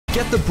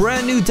Get the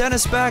brand new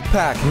Denis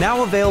backpack,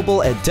 now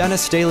available at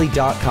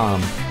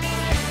DenisDaily.com.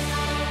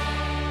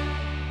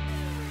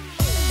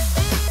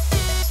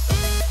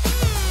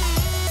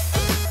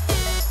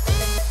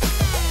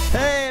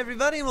 Hey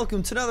everybody,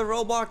 welcome to another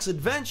Roblox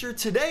adventure.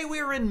 Today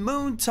we are in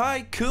Moon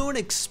Tycoon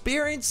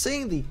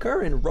experiencing the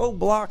current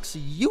Roblox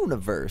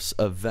universe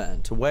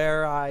event,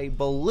 where I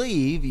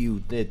believe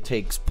it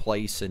takes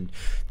place in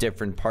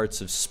different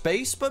parts of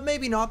space, but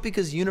maybe not,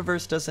 because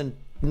universe doesn't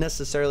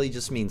necessarily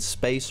just mean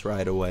space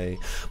right away.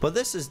 But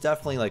this is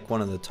definitely like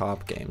one of the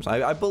top games.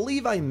 I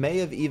believe I may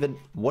have even...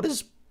 What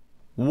is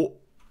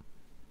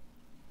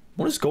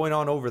going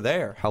on over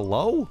there?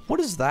 Hello? What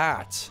is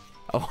that?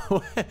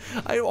 Oh,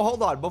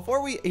 hold on.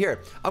 Before we...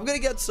 Here, I'm gonna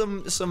get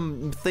some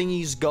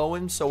thingies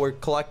going, so we're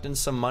collecting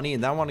some money,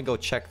 and then I want to go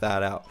check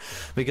that out.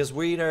 Because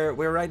we're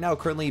right now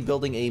currently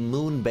building a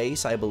moon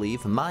base, I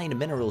believe. Mine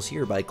minerals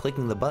here by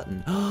clicking the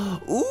button.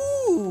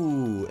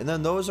 Ooh! And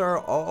then those are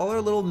all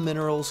our little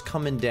minerals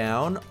coming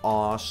down.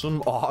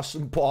 Awesome,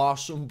 awesome,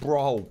 awesome,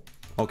 bro.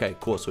 Okay,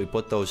 cool. So we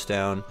put those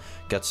down,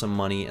 get some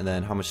money, and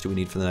then how much do we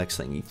need for the next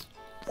thing?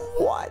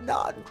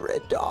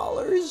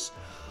 $100.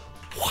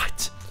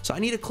 What? So I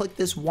need to click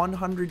this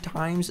 100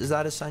 times? Is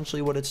that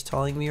essentially what it's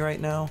telling me right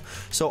now?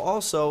 So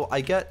also,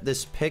 I get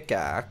this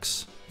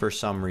pickaxe for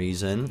some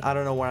reason. I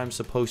don't know where I'm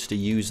supposed to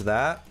use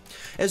that.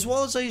 As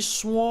well as a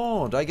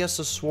sword. I guess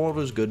a sword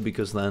is good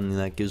because then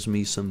that gives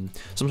me some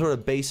sort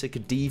of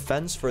basic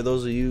defense for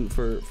those of you,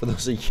 for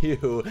those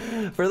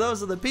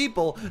of the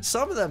people.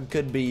 Some of them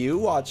could be you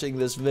watching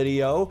this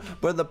video,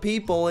 but the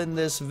people in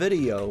this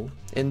video,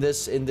 in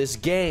this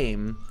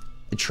game,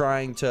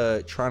 trying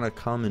to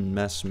come and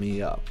mess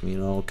me up, you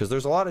know, because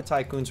there's a lot of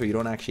tycoons where you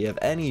don't actually have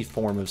any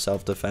form of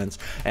self-defense,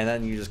 and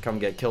then you just come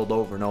get killed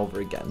over and over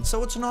again.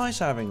 So it's nice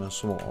having a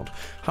sword.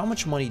 How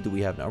much money do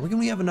we have now?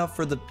 We have enough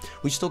for the...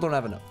 We still don't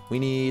have enough. We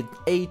need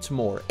 8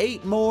 more.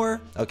 8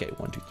 more. Okay,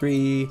 1, 2,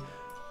 3,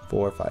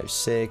 4, 5,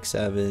 6,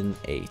 7,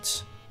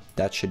 8.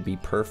 That should be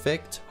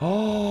perfect.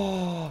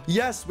 Oh,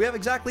 yes, we have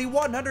exactly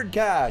 100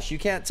 cash. You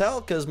can't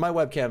tell because my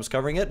webcam's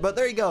covering it, but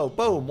there you go.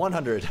 Boom,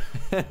 100.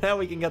 Now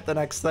we can get the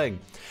next thing.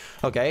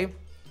 Okay.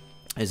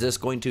 Is this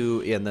going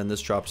to... And then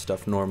this drops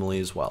stuff normally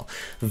as well.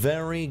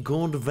 Very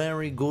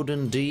good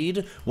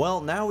indeed.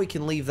 Well, now we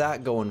can leave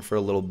that going for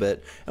a little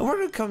bit. And we're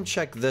going to come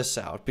check this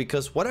out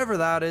because whatever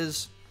that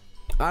is,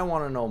 I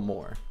want to know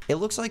more. It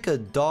looks like a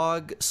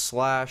dog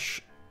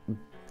slash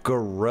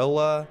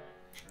gorilla.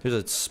 There's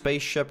a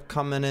spaceship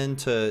coming in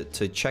to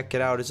check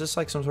it out. Is this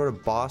like some sort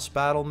of boss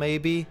battle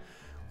maybe?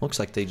 Looks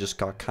like they just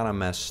got kind of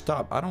messed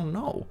up. I don't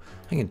know.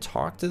 I can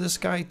talk to this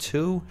guy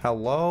too.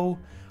 Hello?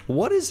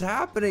 What is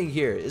happening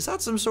here? Is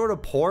that some sort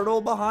of portal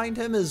behind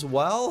him as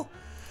well?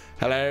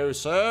 Hello,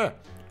 sir?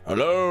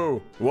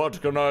 Hello, what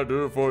can I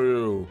do for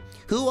you?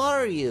 Who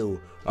are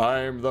you?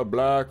 I'm the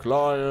Black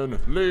Lion,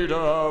 leader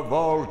of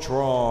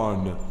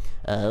Ultron.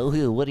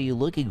 What are you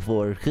looking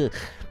for?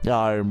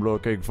 I'm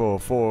looking for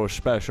 4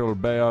 special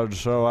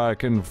beds so I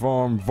can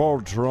form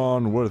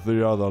Voltron with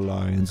the other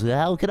lions.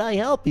 How can I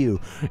help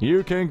you?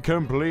 You can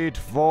complete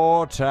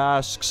 4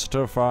 tasks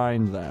to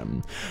find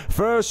them.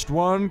 First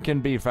one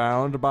can be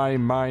found by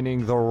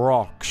mining the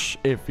rocks.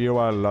 If you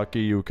are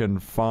lucky, you can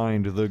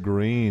find the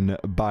green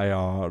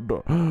biard.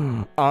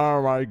 Oh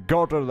my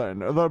god, then,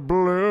 the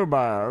blue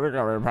biard.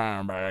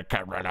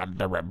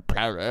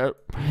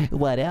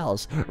 What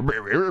else?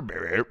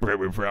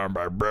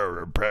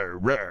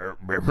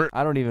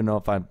 I don't even know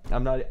if I'm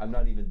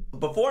not even...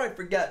 Before I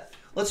forget,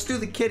 let's do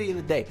the kitty of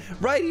the day.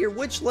 Right here,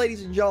 which,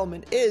 ladies and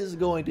gentlemen, is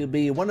going to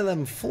be one of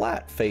them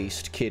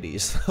flat-faced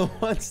kitties. The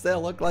ones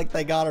that look like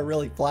they got a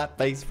really flat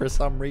face for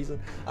some reason.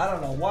 I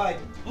don't know why.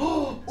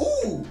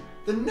 Ooh,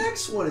 the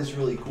next one is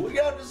really cool. You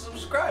gotta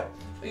subscribe.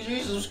 Make sure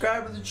you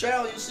subscribe to the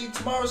channel. You'll see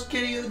tomorrow's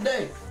kitty of the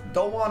day.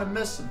 Don't want to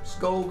miss them.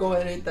 Just go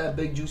ahead and hit that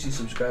big juicy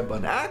subscribe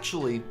button.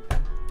 Actually,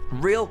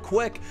 real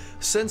quick,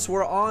 since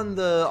we're on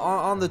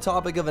the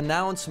topic of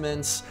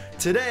announcements,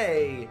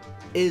 today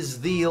is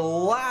the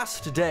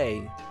last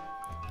day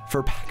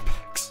for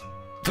backpacks.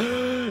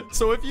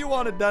 So if you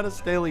want a Denis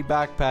Daily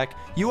backpack,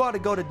 you ought to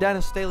go to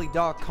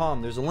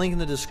DenisDaily.com. There's a link in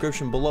the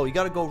description below. You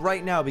got to go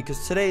right now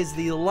because today is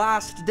the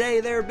last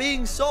day they're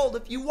being sold.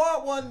 If you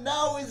want one,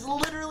 now is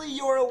literally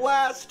your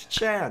last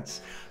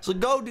chance. So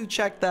go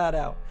check that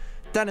out.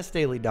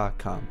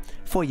 DenisDaily.com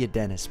for your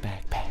Denis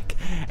backpack.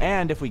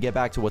 And if we get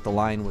back to what the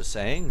lion was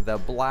saying, the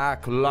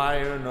Black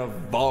Lion of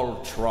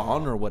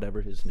Voltron, or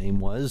whatever his name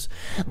was.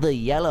 The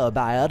yellow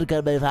biard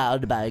can be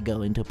found by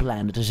going to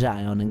planet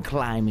Zion and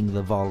climbing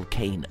the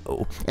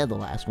volcano. And the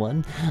last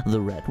one,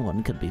 the red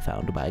one, can be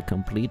found by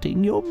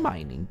completing your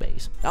mining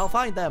base. I'll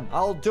find them.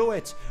 I'll do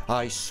it.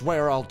 I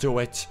swear I'll do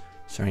it.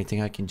 Is there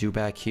anything I can do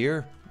back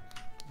here?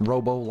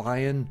 Robo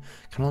Lion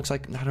kind of looks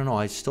like, I don't know,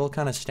 I still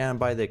kind of stand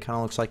by that. Kind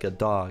of looks like a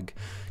dog.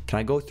 Can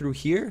I go through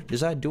here?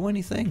 Does that do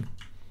anything?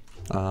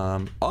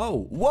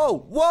 Oh,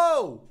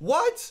 whoa,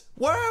 what?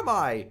 Where am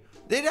I?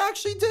 It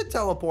actually did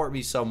teleport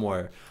me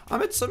somewhere.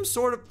 I'm at some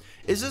sort of,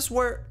 is this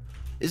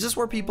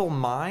where people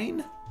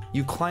mine?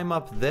 you climb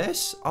up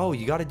this. Oh,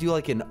 you got to do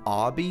like an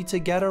obby to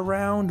get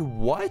around.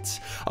 What?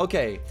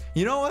 Okay,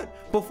 you know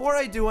what? Before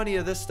I do any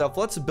of this stuff,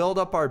 let's build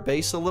up our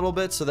base a little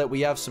bit so that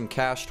we have some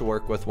cash to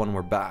work with when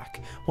we're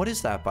back. What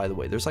is that, by the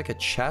way? There's like a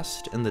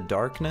chest in the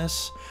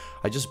darkness.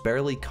 I just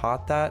barely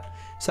caught that.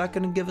 Is that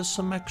going to give us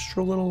some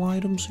extra little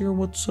items here?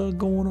 What's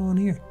going on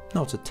here?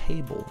 No, it's a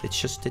table. It's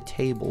just a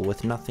table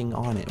with nothing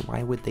on it.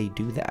 Why would they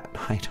do that?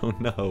 I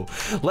don't know.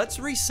 Let's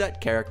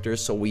reset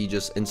characters so we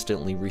just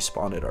instantly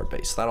respawn at our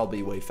base. That'll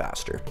be way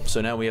faster.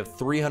 So now we have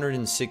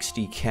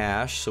 360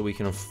 cash, so we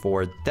can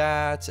afford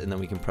that. And then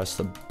we can press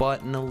the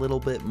button a little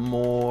bit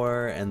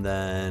more. And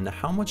then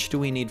how much do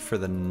we need for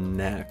the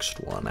next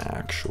one,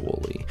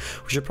 actually?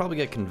 We should probably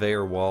get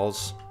conveyor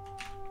walls,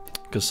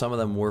 because some of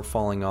them were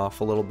falling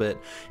off a little bit.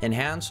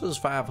 Enhance is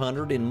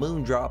 500 and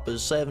Moondrop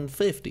is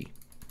 750.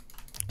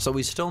 So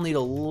we still need a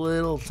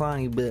little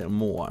tiny bit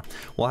more.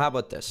 Well, how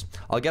about this?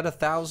 I'll get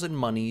 1,000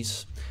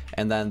 monies,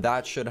 and then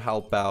that should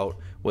help out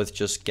with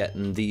just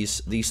getting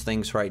these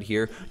things right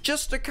here,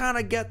 just to kind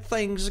of get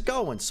things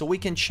going so we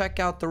can check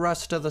out the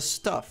rest of the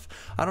stuff.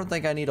 I don't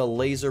think I need a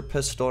laser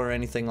pistol or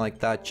anything like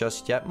that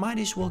just yet. Might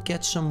as well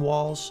get some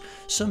walls,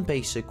 some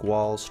basic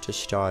walls to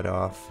start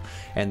off.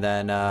 And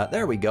then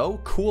there we go.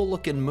 Cool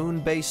looking moon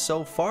base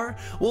so far.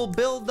 We'll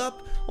build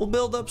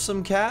up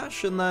some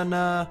cash, and then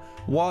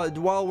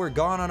while we're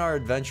gone on our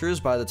adventures,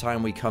 by the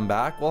time we come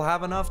back, we'll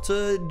have enough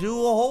to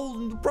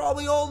do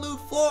probably a whole new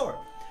floor.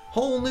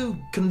 Whole new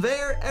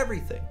conveyor,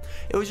 everything.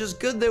 It was just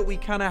good that we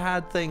kind of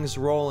had things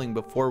rolling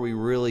before we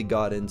really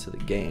got into the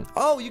game.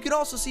 Oh, you can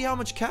also see how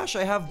much cash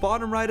I have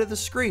bottom right of the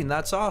screen.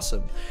 That's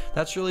awesome.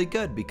 That's really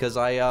good because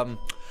my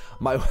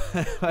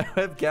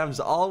webcam's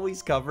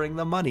always covering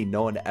the money.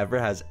 No one ever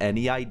has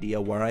any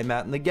idea where I'm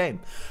at in the game.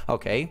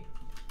 Okay.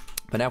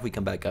 But now if we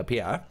come back up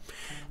here,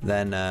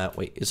 then,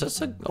 wait, is this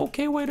an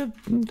okay way to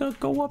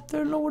go up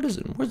there? No, it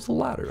isn't. Where's the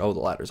ladder? Oh, the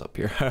ladder's up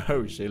here.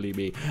 Oh, silly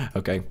me.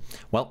 Okay,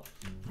 well,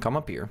 come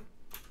up here.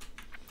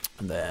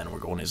 And then we're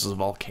going, is this a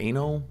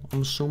volcano,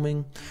 I'm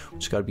assuming? We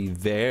just gotta be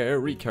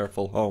very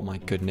careful. Oh my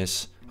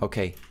goodness.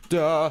 Okay,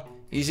 duh,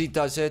 easy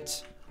does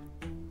it.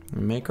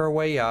 Make our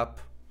way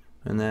up.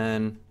 And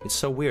then, it's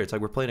so weird. It's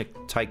like we're playing a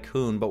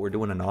tycoon, but we're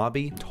doing an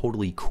obby.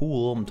 Totally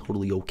cool. I'm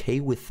totally okay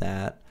with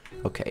that.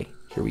 Okay,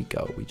 here we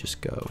go. We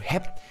just go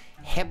hep,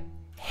 hep,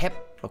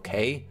 hep.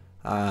 Okay.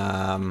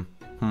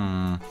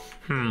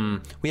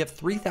 We have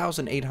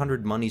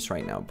 3,800 monies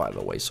right now, by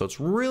the way. So it's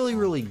really,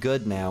 really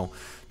good now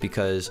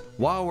because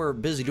while we're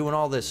busy doing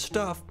all this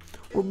stuff,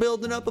 we're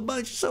building up a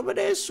bunch of some of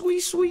that sweet,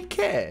 sweet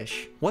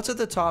cash. What's at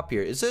the top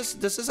here? Does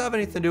this have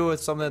anything to do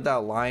with something that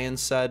lion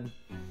said?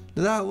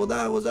 Was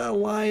that a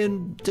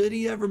lion? Did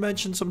he ever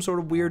mention some sort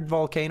of weird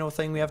volcano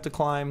thing we have to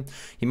climb?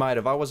 He might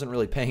have. I wasn't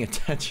really paying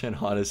attention,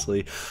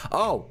 honestly.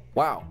 Oh,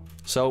 wow.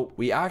 So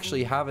we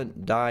actually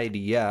haven't died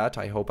yet.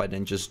 I hope I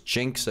didn't just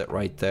jinx it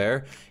right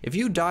there. If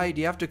you died,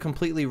 you have to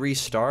completely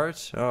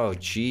restart. Oh,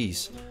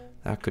 jeez.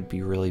 That could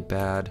be really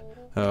bad.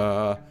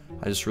 I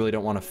just really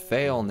don't want to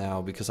fail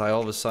now because I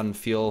all of a sudden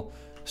feel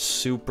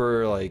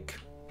super like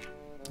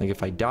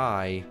if I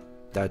die,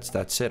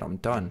 that's it, I'm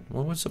done.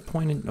 Well, what's the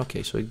point in,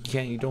 okay, so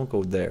you don't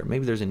go there.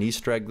 Maybe there's an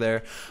Easter egg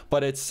there,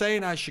 but it's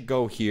saying I should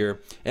go here,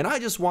 and I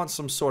just want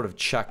some sort of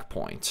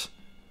checkpoint.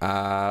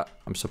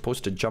 I'm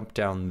supposed to jump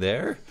down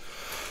there.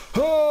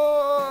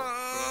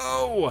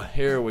 Oh,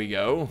 here we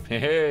go.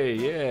 Hey,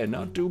 yeah,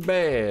 not too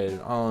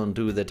bad.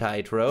 Onto the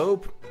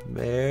tightrope,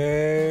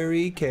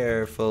 very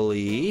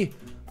carefully.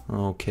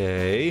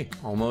 Okay,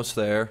 almost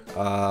there.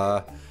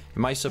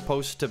 Am I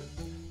supposed to?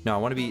 No, I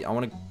want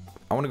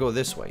to go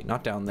this way,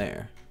 not down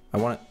there.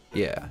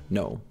 Yeah,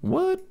 no.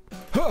 What?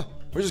 Huh,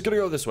 we're just gonna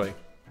go this way.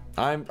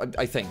 I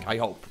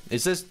hope.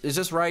 Is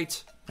this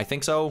right? I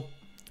think so.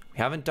 We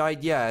haven't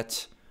died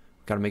yet.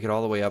 Gotta make it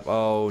all the way up.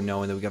 Oh,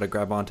 no, and then we gotta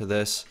grab onto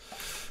this.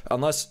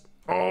 Unless,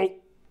 oh,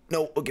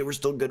 no, okay, we're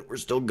still good. We're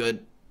still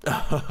good.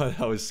 That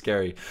was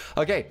scary.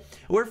 Okay,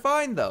 we're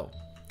fine, though.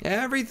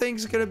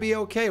 Everything's gonna be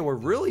okay. We're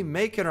really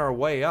making our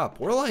way up.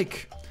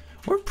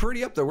 We're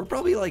pretty up there. We're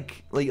probably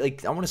like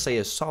I want to say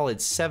a solid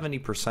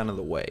 70% of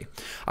the way.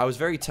 I was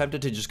very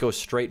tempted to just go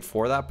straight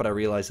for that, but I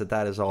realized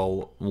that is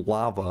all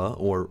lava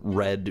or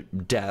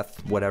red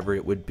death, whatever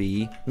it would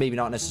be. Maybe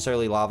not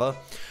necessarily lava.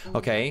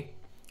 Okay,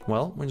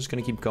 well, we're just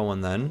gonna keep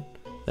going then.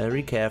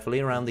 Very carefully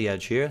around the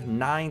edge here.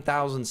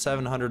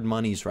 9,700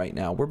 monies right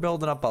now. We're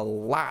building up a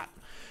lot.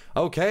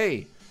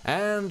 Okay,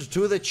 and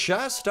to the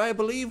chest, I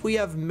believe we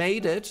have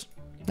made it.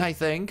 I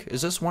think.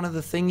 Is this one of the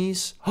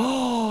thingies?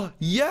 Oh,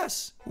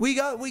 yes! We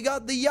got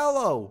the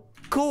yellow.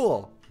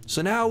 Cool.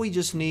 So now we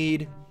just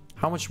need,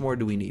 how much more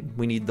do we need?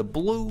 We need the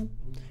blue,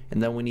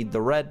 and then we need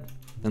the red,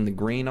 and the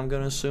green, I'm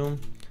gonna assume.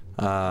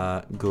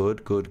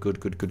 Good.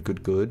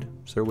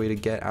 Is there a way to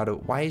get out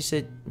of, why is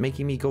it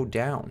making me go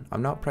down?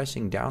 I'm not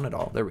pressing down at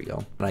all. There we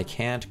go. And I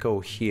can't go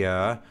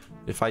here.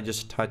 If I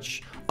just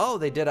touch, oh,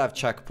 they did have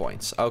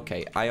checkpoints.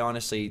 Okay,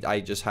 I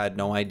just had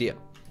no idea.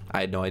 I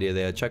had no idea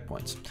they had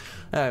checkpoints.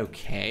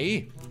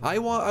 Okay. I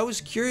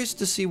was curious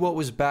to see what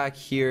was back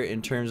here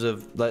in terms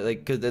of,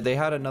 like, cause they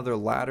had another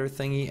ladder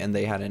thingy and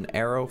they had an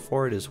arrow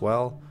for it as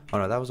well. Oh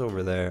no, that was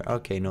over there.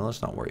 Okay, no,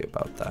 let's not worry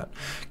about that.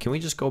 Can we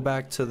just go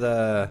back to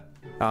the...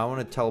 I want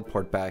to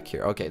teleport back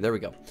here. Okay, there we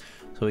go.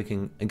 So we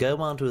can go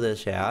onto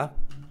this, yeah.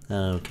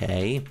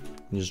 Okay.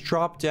 Just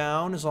drop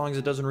down as long as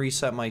it doesn't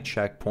reset my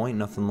checkpoint.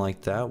 Nothing like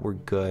that. We're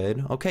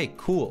good. Okay,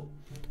 cool.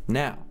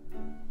 Now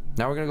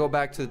we're going to go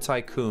back to the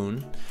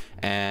Tycoon.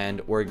 And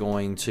we're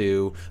going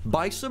to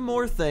buy some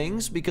more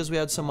things because we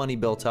had some money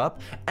built up.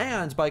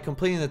 And by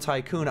completing the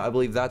Tycoon, I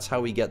believe that's how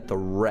we get the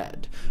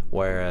red.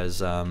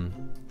 Whereas...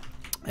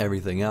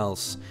 everything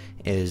else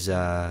is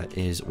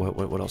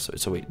what else?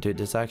 So wait,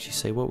 does it actually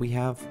say what we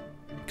have?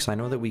 Because I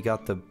know that we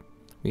got the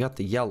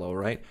yellow,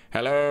 right?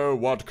 Hello,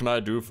 what can I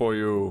do for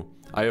you?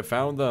 I have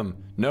found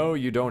them. No,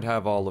 you don't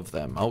have all of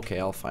them. Okay,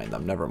 I'll find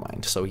them. Never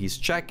mind. So he's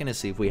checking to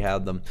see if we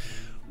had them.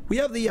 We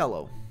have the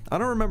yellow. I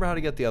don't remember how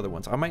to get the other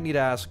ones. I might need to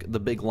ask the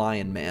big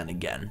lion man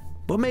again,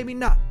 but maybe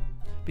not.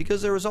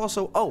 Because there was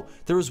also, oh,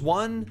 there was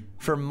one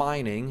for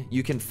mining.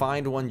 You can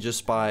find one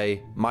just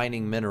by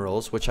mining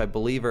minerals, which I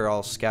believe are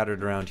all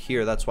scattered around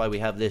here. That's why we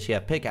have this, yeah,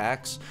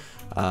 pickaxe.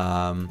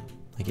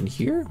 Like in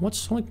here? What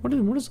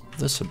is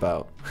this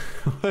about?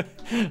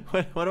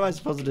 what am I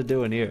supposed to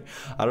do in here?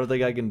 I don't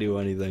think I can do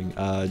anything.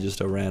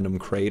 Just a random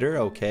crater,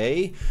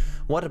 okay.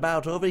 What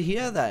about over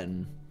here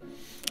then?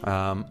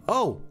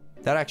 Oh,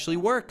 that actually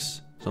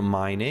works. So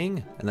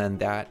mining, and then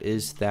that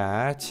is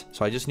that.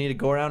 So I just need to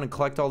go around and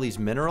collect all these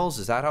minerals.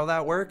 Is that how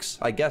that works?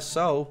 I guess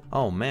so.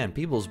 Oh man,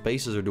 people's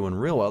bases are doing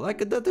real well.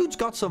 That dude's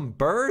got some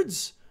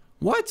birds.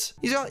 What?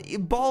 He's got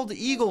bald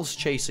eagles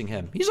chasing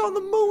him. He's on the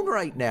moon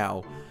right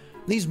now.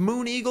 These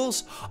moon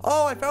eagles.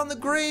 Oh, I found the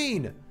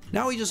green.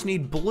 Now we just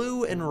need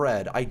blue and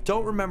red. I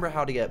don't remember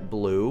how to get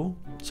blue,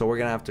 so we're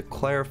gonna have to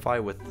clarify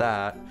with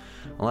that.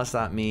 Unless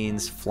that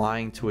means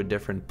flying to a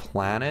different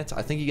planet.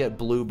 I think you get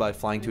blue by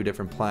flying to a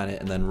different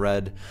planet, and then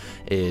red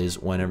is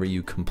whenever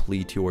you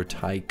complete your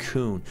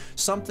Tycoon.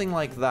 Something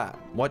like that.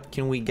 What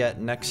can we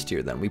get next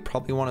year then? We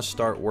probably want to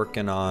start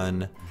working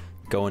on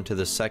going to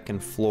the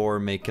second floor,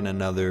 making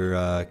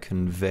another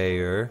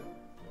conveyor.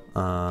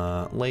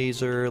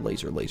 Laser,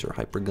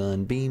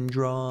 hypergun, beam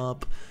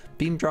drop.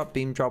 Beam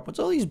drop. What's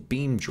all these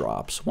beam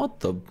drops?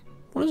 What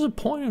is the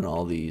point in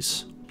all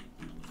these?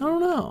 I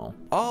don't know.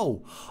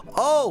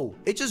 Oh,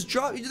 it just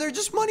dropped. They're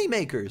just money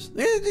makers.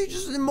 They're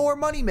just more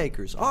money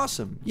makers.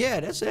 Awesome.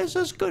 Yeah, that's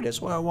good. That's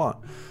what I want.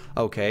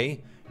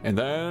 Okay. And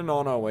then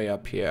on our way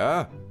up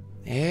here,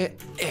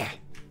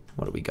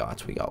 what do we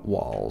got? We got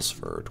walls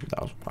for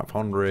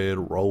 2,500,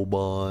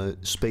 robot,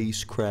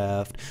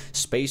 spacecraft.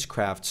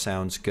 Spacecraft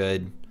sounds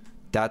good.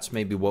 That's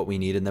maybe what we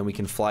need, and then we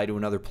can fly to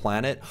another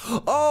planet.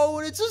 Oh,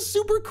 and it's a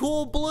super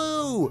cool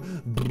blue.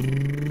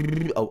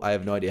 Oh, I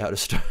have no idea how to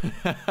start.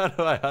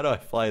 how do I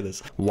fly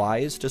this? Y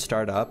is to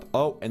start up.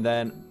 Oh, and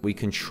then we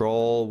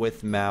control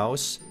with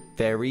mouse.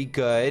 Very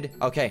good.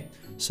 Okay,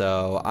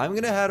 so I'm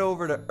gonna head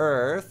over to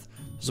Earth.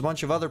 There's a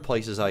bunch of other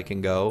places I can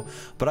go,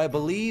 but I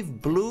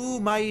believe blue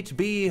might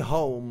be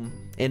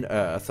home in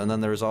Earth. And then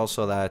there's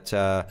also that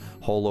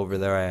hole over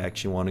there I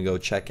actually want to go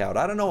check out.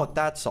 I don't know what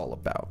that's all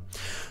about.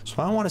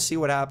 So I want to see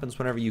what happens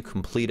whenever you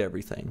complete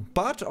everything.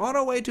 But on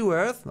our way to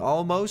Earth,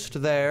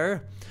 almost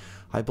there.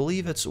 I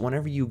believe it's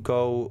whenever you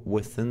go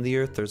within the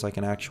Earth, there's like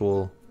an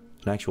actual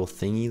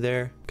thingy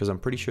there, because I'm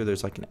pretty sure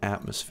there's like an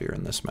atmosphere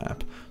in this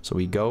map. So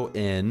we go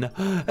in,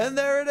 and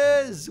there it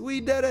is. We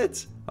did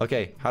it.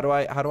 Okay, how do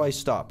I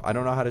stop? I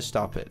don't know how to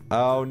stop it.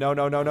 Oh, no.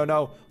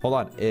 Hold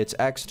on. It's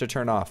X to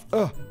turn off.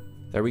 Ugh.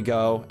 There we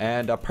go.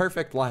 And a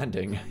perfect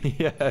landing.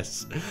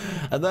 Yes.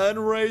 And then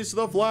raise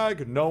the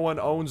flag. No one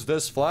owns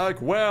this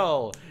flag.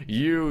 Well,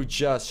 you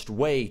just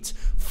wait.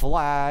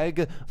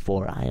 Flag,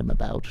 for I am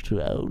about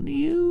to own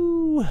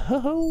you.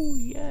 Oh,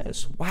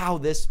 yes. Wow,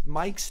 this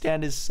mic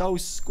stand is so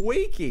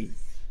squeaky.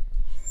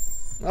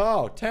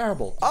 Oh,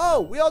 terrible. Oh,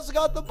 we also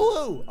got the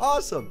blue.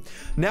 Awesome.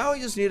 Now we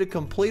just need to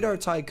complete our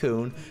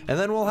Tycoon, and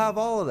then we'll have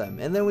all of them.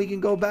 And then we can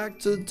go back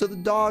to the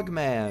dog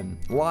man.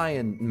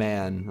 Lion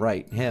man.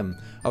 Right, him.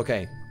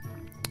 Okay.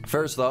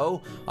 First,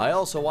 though, I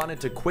also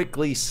wanted to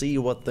quickly see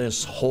what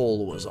this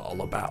hole was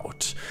all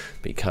about.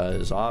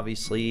 Because,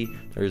 obviously,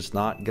 there's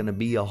not going to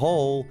be a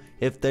hole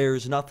if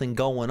there's nothing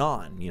going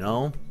on, you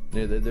know?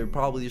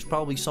 There's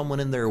probably someone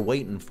in there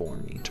waiting for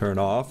me. Turn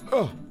off.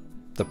 Ugh.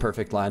 The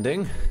perfect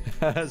landing,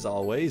 as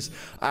always.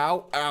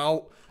 Ow,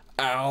 ow,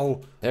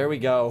 ow. There we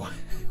go.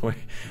 We're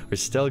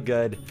still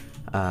good.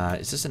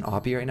 Is this an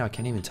obby right now? I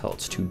can't even tell.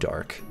 It's too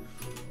dark.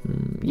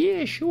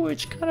 Yeah, sure.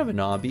 It's kind of an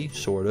obby,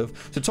 sort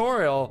of.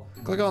 Tutorial.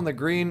 Click on the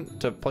green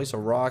to place a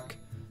rock.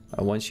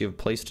 Once you've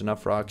placed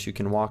enough rocks, you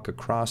can walk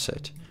across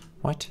it.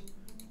 What?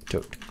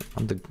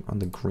 On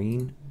the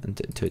green and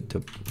to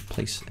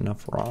place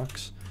enough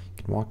rocks,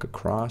 you can walk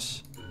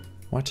across.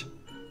 What?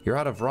 You're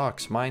out of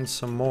rocks. Mine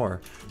some more.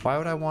 Why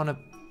would I want to...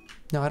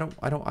 No,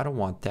 I don't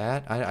want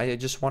that. I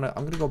just want to.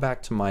 I'm gonna go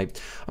back to my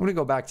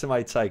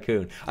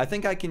tycoon. I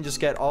think I can just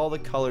get all the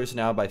colors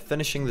now by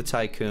finishing the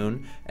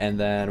tycoon, and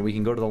then we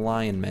can go to the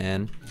lion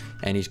man,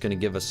 and he's gonna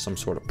give us some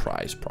sort of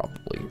prize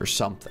probably or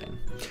something.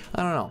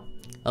 I don't know.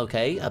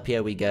 Okay, up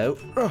here we go.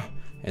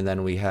 And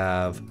then we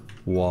have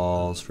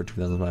walls for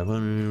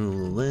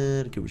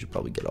 2,500. Okay, we should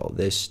probably get all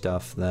this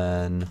stuff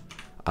then.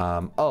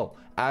 Oh,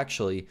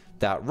 actually,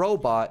 that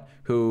robot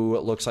who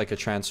looks like a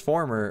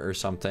transformer or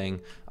something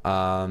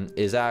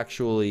is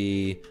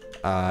actually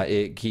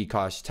he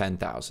costs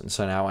 10,000.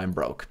 So now I'm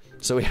broke.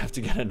 So we have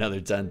to get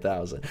another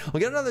 10,000. We'll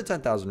get another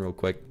 10,000 real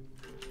quick,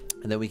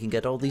 and then we can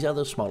get all these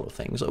other smaller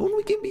things. Oh, and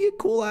we can be a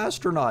cool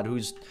astronaut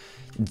who's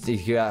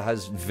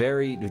has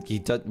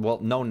well,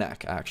 no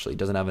neck actually,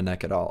 doesn't have a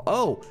neck at all.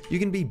 Oh, you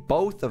can be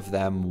both of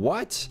them.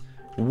 What?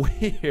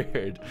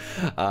 Weird.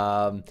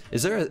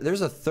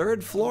 There's a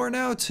third floor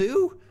now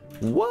too?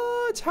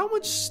 What? How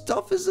much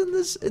stuff is in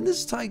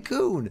this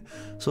tycoon?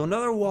 So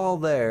another wall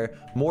there,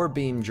 more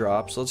beam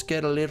drops. Let's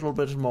get a little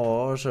bit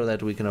more so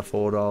that we can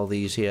afford all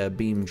these here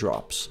beam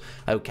drops.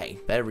 Okay,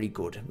 very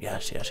good.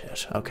 Yes.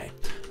 Okay.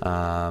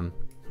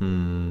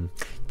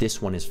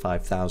 This one is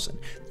 5,000.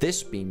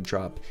 This beam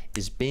drop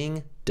is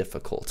being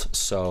difficult,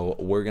 so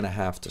we're gonna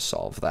have to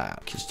solve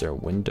that. Is there a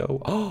window?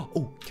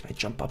 Oh, can I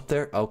jump up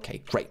there?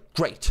 Okay,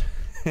 great.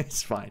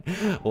 It's fine.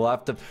 We'll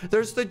have to.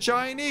 There's the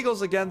giant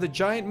eagles again, the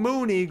giant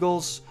moon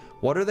eagles.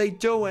 What are they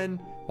doing?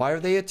 Why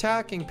are they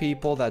attacking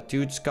people? That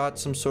dude's got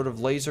some sort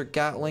of laser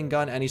Gatling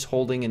gun, and he's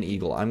holding an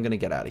eagle. I'm gonna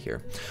get out of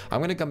here.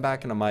 I'm gonna come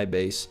back into my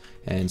base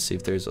and see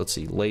if there's, let's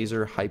see,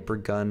 laser, hyper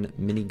gun,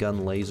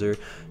 minigun, laser.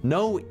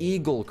 No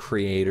eagle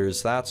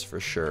creators, that's for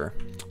sure.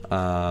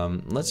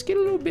 Let's get a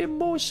little bit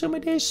more some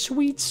of this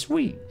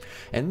sweet.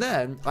 And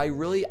then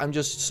I'm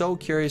just so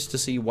curious to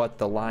see what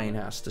the lion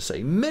has to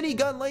say.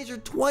 Minigun laser,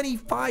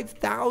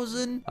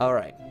 25,000. All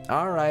right.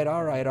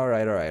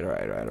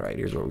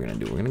 Here's what we're gonna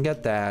do. We're gonna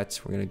get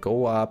that. We're gonna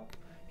go up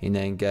and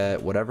then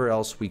get whatever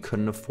else we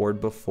couldn't afford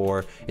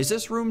before. Is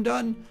this room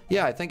done?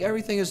 Yeah, I think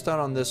everything is done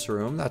on this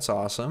room. That's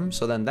awesome.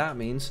 So then that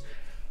means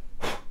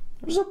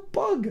there's a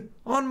bug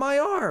on my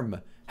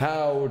arm.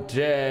 How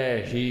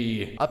dare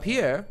he? Up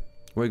here,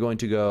 we're going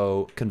to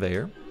go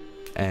conveyor.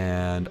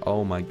 And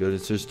oh my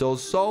goodness, there's still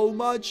so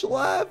much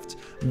left.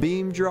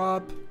 Beam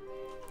drop,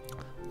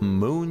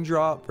 moon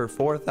drop for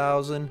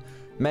 4,000.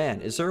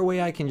 Man, is there a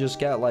way I can just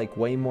get like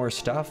way more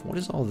stuff? What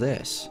is all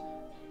this?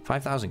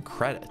 5,000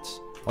 credits.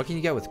 What can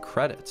you get with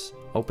credits?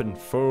 Open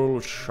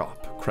full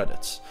shop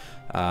credits.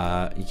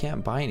 You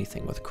can't buy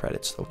anything with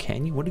credits though,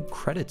 can you? What do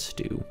credits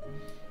do?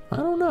 I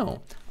don't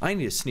know. I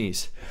need to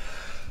sneeze.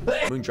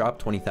 Moon drop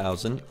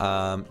 20,000.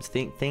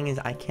 Thing is,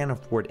 I can't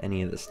afford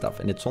any of this stuff,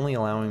 and it's only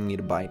allowing me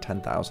to buy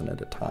 10,000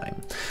 at a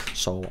time.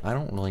 So I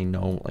don't really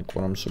know like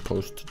what I'm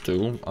supposed to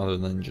do other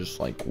than just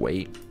like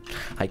wait.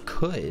 I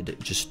could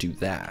just do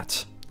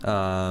that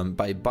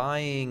by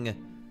buying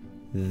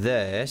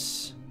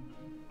this.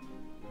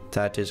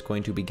 That is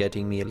going to be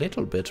getting me a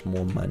little bit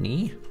more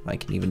money. I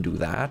can even do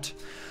that.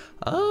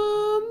 Yeah,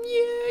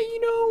 you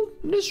know,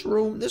 this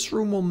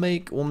room will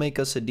make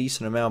us a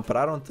decent amount, but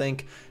I don't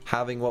think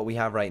having what we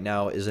have right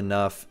now is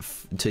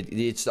enough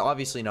it's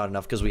obviously not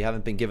enough because we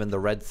haven't been given the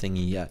red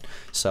thingy yet.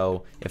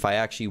 So if I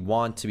actually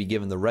want to be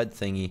given the red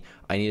thingy,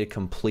 I need to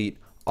complete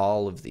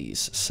all of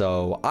these.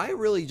 So I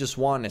really just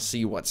want to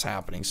see what's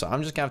happening. So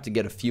I'm just gonna have to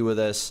get a few of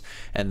this,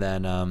 and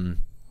then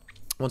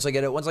once I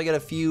get a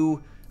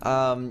few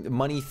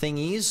money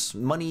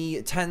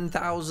thingies,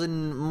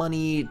 10,000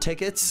 money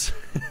tickets,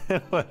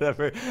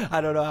 whatever,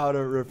 I don't know how to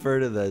refer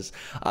to this.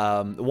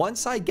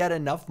 Once I get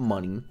enough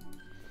money,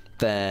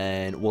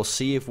 then we'll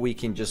see if we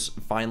can just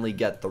finally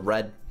get the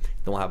red.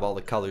 Then we'll have all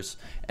the colors,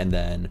 and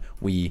then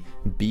we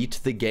beat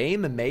the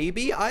game,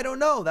 maybe? I don't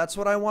know. That's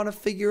what I want to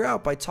figure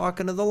out by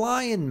talking to the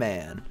lion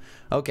man.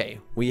 Okay,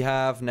 we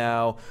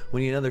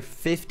need another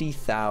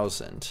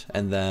 50,000,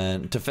 and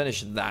then to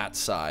finish that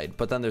side.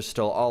 But then there's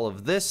still all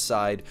of this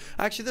side.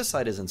 Actually, this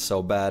side isn't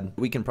so bad.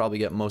 We can probably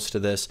get most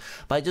of this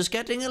by just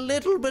getting a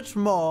little bit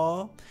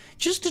more.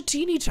 Just a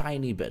teeny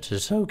tiny bit.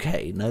 It's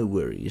okay, no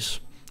worries.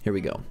 Here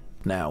we go.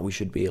 Now we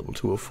should be able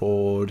to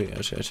afford,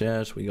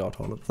 yes, we got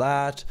all of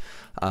that,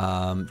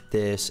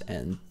 this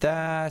and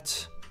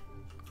that.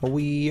 Are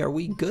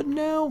we good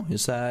now?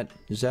 Is that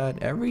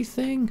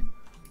everything?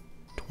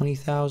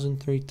 20,000,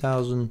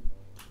 3,000,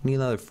 we need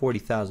another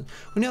 40,000.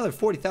 We need another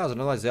 40,000,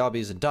 otherwise the obby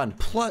isn't done.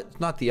 Plus,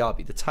 not the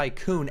obby, the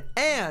tycoon,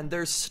 and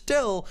there's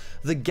still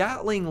the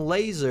Gatling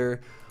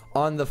laser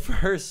on the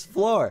first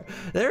floor.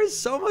 There's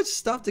so much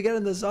stuff to get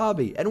in this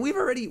obby, and we've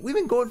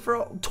been going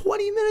for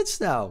 20 minutes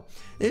now.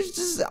 It's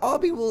just,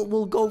 obby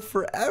will go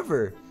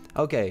forever.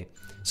 Okay,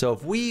 so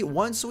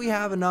once we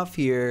have enough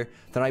here,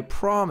 then I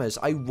promise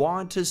I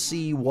want to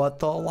see what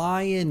the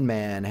lion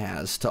man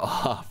has to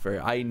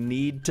offer. I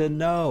need to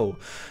know.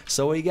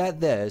 So we got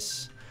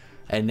this,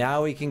 and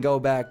now we can go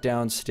back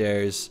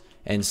downstairs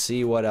and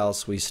see what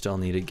else we still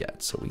need to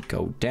get. So we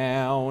go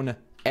down.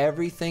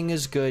 Everything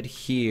is good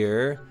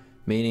here.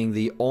 meaning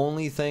the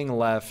only thing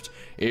left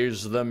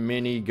is the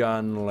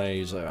minigun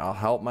laser. I'll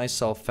help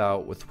myself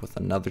out with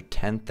another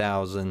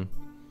 10,000.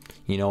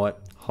 You know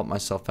what? Help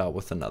myself out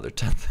with another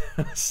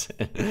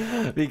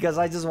 10,000 because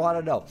I just want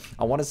to know.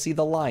 I want to see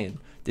the lion.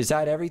 Is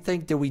that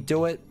everything? Did we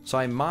do it? So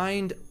I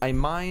mined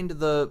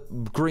the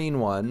green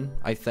one,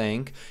 I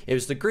think. It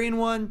was the green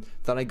one,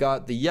 then I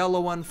got the yellow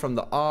one from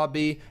the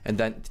obby, and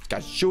then it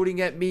got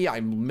shooting at me.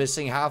 I'm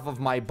missing half of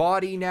my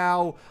body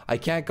now. I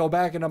can't go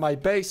back into my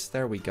base.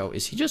 There we go.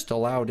 Is he just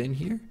allowed in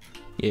here?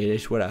 Yeah,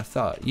 that's what I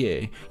thought.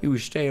 Yeah, you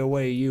stay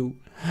away, you.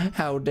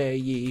 How dare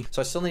ye?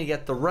 So I still need to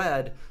get the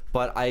red,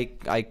 but I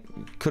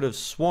could have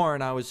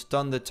sworn I was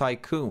done the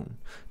tycoon.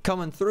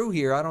 Coming through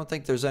here, I don't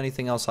think there's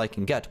anything else I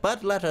can get,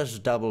 but let us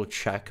double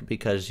check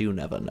because you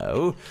never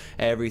know.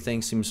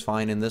 Everything seems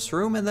fine in this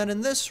room, and then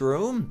in this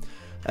room,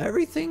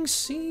 everything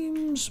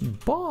seems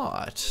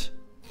bought.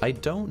 I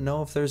don't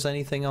know if there's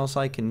anything else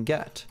I can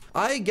get.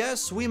 I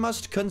guess we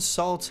must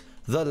consult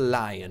the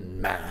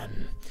Lion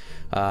Man.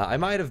 I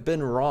might have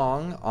been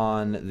wrong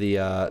on the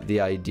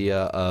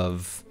idea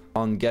of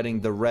getting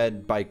the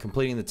red by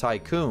completing the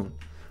tycoon.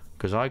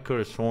 Because I could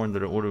have sworn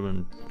that it would have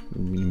been,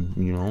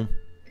 you know.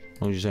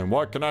 I was just saying,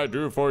 what can I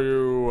do for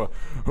you?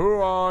 Who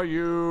are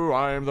you?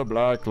 I am the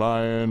Black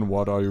Lion.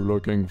 What are you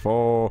looking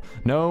for?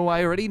 No,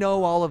 I already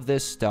know all of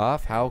this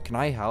stuff. How can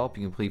I help?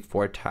 You complete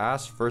 4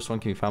 tasks. First one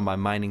can be found by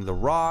mining the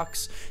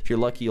rocks. If you're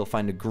lucky, you'll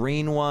find a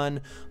green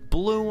one.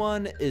 Blue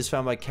one is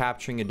found by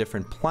capturing a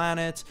different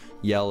planet.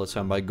 Yellow is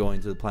found by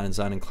going to the planet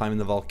design and climbing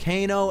the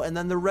volcano. And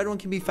then the red one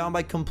can be found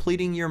by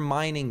completing your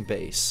mining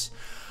base.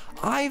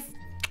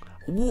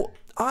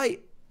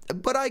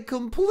 But I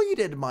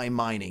completed my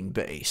mining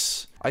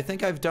base. I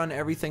think I've done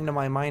everything to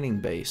my mining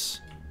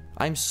base.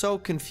 I'm so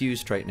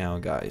confused right now,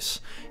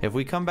 guys. If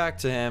we come back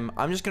to him,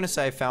 I'm just gonna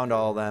say I found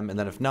all of them, and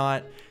then if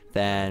not,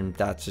 then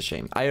that's a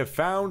shame. I have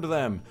found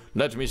them.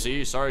 Let me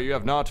see. Sorry, you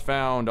have not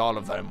found all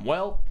of them.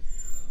 Well,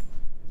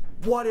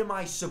 what am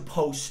I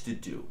supposed to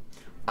do?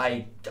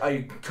 I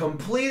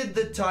completed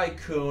the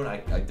tycoon. I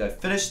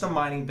finished the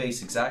mining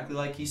base exactly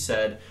like he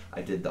said.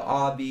 I did the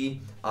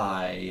obby.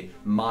 I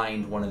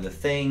mined one of the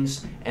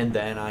things, and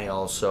then I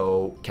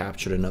also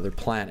captured another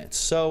planet.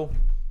 So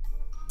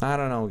I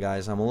don't know,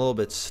 guys. I'm a little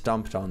bit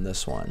stumped on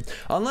this one.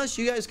 Unless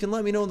you guys can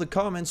let me know in the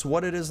comments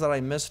what it is that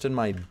I missed in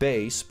my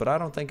base, but I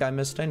don't think I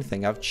missed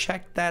anything. I've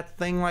checked that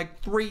thing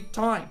like 3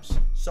 times.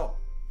 So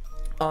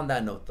on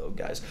that note, though,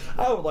 guys,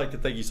 I would like to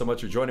thank you so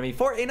much for joining me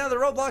for another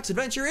Roblox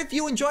adventure. If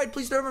you enjoyed,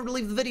 please don't remember to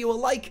leave the video a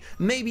like,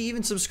 maybe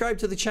even subscribe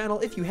to the channel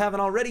if you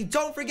haven't already.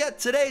 Don't forget,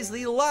 today's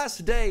the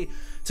last day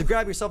to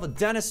grab yourself a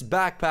Denis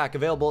backpack,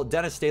 available at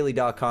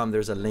DenisDaily.com.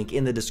 There's a link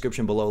in the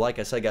description below. Like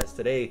I said, guys,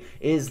 today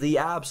is the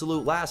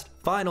absolute last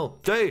final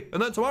day,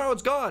 and then tomorrow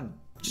it's gone.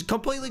 Just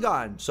completely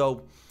gone.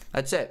 So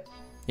that's it.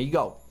 Here you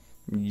go.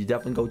 You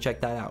definitely go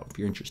check that out if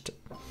you're interested.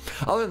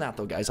 Other than that,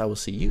 though, guys, I will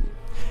see you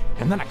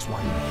in the next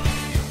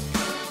one.